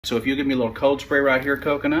So if you give me a little cold spray right here,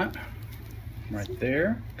 coconut. Right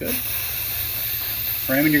there. Good.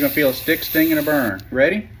 Raymond, you're going to feel a stick, sting, and a burn.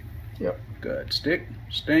 Ready? Yep. Good. Stick,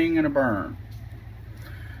 sting, and a burn.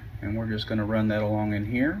 And we're just going to run that along in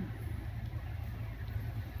here.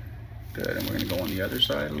 Good. And we're going to go on the other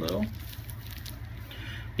side a little.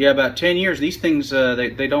 Yeah, about 10 years, these things,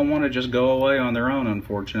 they don't want to just go away on their own,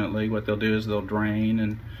 unfortunately. What they'll do is they'll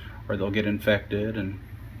drain, or they'll get infected, and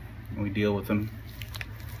we deal with them.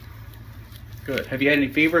 Good. Have you had any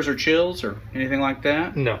fevers or chills or anything like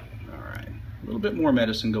that? No. All right. A little bit more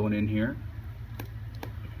medicine going in here.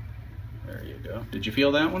 There you go. Did you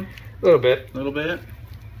feel that one? A little bit. A little bit?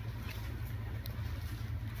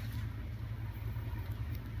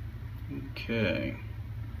 Okay.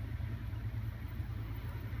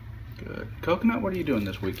 Good. Coconut, what are you doing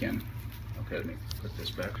this weekend? Okay, let me put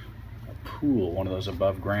this back. A pool, one of those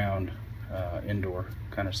above ground indoor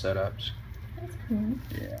kind of setups. That's cool.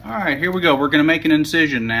 Yeah. All right, here we go. We're going to make an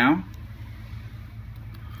incision now.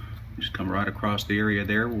 Just come right across the area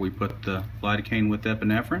there where we put the lidocaine with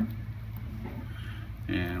epinephrine.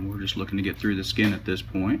 And we're just looking to get through the skin at this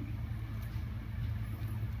point.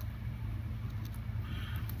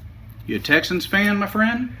 You a Texans fan, my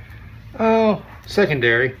friend? Oh,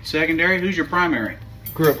 secondary. Secondary? Who's your primary?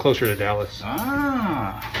 Grew up closer to Dallas.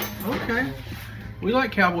 Ah, okay. We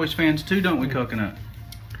like Cowboys fans too, don't we, Coconut?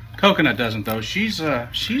 Coconut doesn't though. She's a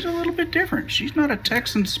little bit different. She's not a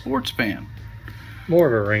Texans sports fan. More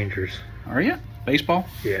of a Rangers. Are you? Baseball?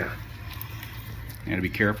 Yeah. You gotta be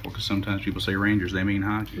careful because sometimes people say Rangers, they mean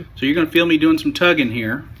hockey. So you're gonna feel me doing some tugging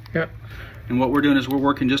here. Yep. And what we're doing is we're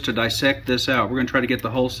working just to dissect this out. We're gonna try to get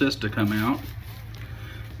the whole cyst to come out.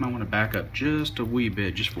 Might want to back up just a wee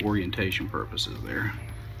bit just for orientation purposes there.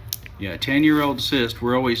 Yeah, 10-year-old cyst.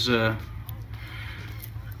 We're always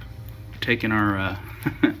taking our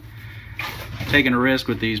taking a risk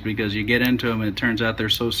with these because you get into them and it turns out they're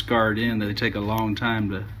so scarred in that they take a long time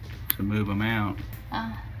to move them out.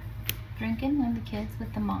 Drinking with the kids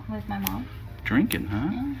with my mom. Drinking, huh?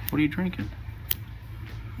 Yeah. What are you drinking?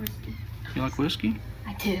 Whiskey. You like whiskey?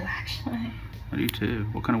 I do, actually. I do too.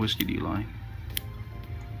 What kind of whiskey do you like?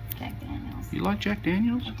 Jack Daniels. You like Jack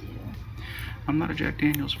Daniels? I do. I'm not a Jack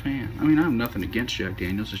Daniels fan. I mean, I have nothing against Jack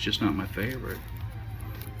Daniels. It's just not my favorite.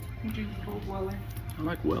 You drink Old Weller. I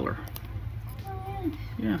like Weller. Oh,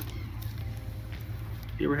 Yeah.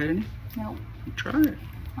 You ever had any? nope. You try it.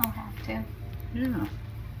 I'll have to. Yeah.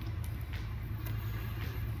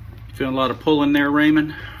 Feeling a lot of pulling there,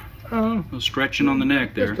 Raymond? Oh, A little stretching on the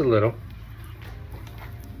neck there. just a little.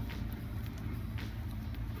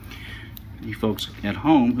 You folks at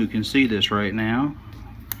home who can see this right now,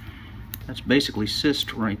 that's basically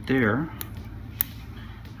cyst right there.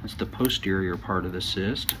 That's the posterior part of the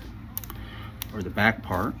cyst, or the back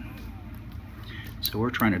part. So we're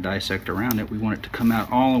trying to dissect around it. We want it to come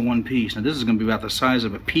out all in one piece. Now this is going to be about the size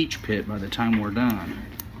of a peach pit by the time we're done.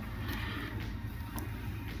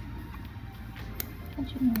 What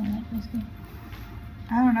you mean like whiskey?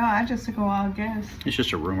 I don't know, I just took a wild guess. It's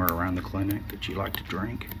just a rumor around the clinic that you like to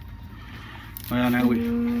drink. Well, now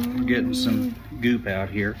we're getting some goop out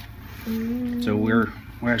here. So we're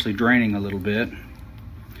actually draining a little bit.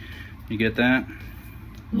 You get that?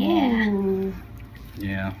 Yeah. Ooh.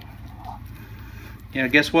 Yeah. Yeah,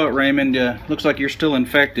 guess what, Raymond? Looks like you're still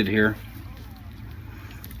infected here.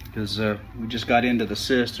 Because we just got into the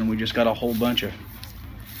cyst and we just got a whole bunch of...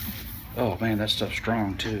 Oh man, that stuff's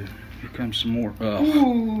strong too. Here comes some more. Oh.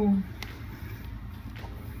 Ooh.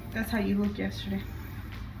 That's how you looked yesterday.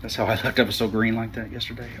 That's how I looked. I was so green like that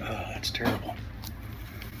yesterday. Oh, that's terrible.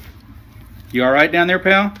 You all right down there,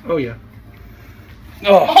 pal? Oh, yeah.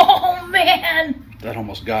 Oh, Oh man! that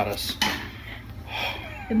almost got us.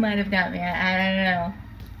 It might have got me. I don't know.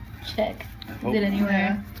 Check. hope Is it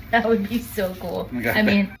anywhere? That would be so cool. Okay. I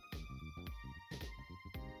mean.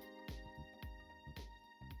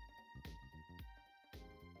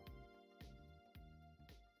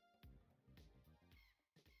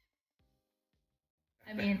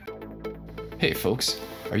 Hey folks,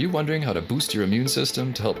 are you wondering how to boost your immune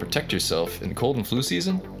system to help protect yourself in cold and flu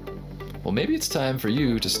season? Well, maybe it's time for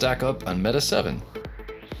you to stock up on Meta 7.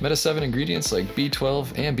 Meta 7 ingredients like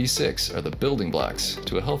B12 and B6 are the building blocks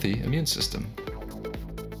to a healthy immune system.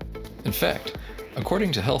 In fact,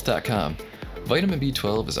 according to health.com, vitamin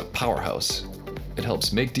B12 is a powerhouse. It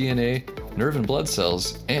helps make DNA, nerve and blood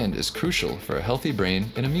cells, and is crucial for a healthy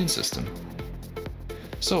brain and immune system.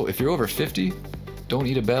 So if you're over 50, don't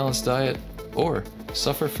eat a balanced diet, or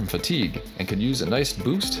suffer from fatigue and could use a nice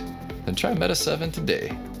boost, then try Meta 7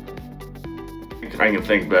 today. I can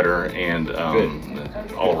think better, and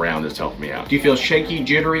all around it's helped me out. Do you feel shaky,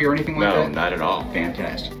 jittery, or anything like No, that? not at all.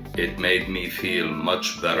 Fantastic. It made me feel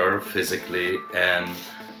much better physically and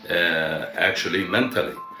actually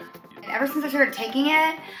mentally. And ever since I started taking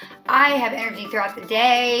it, I have energy throughout the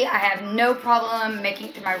day. I have no problem making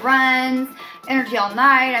it through my runs, energy all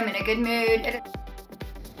night. I'm in a good mood.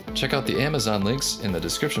 Check out the Amazon links in the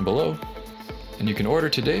description below, and you can order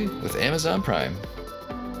today with Amazon Prime.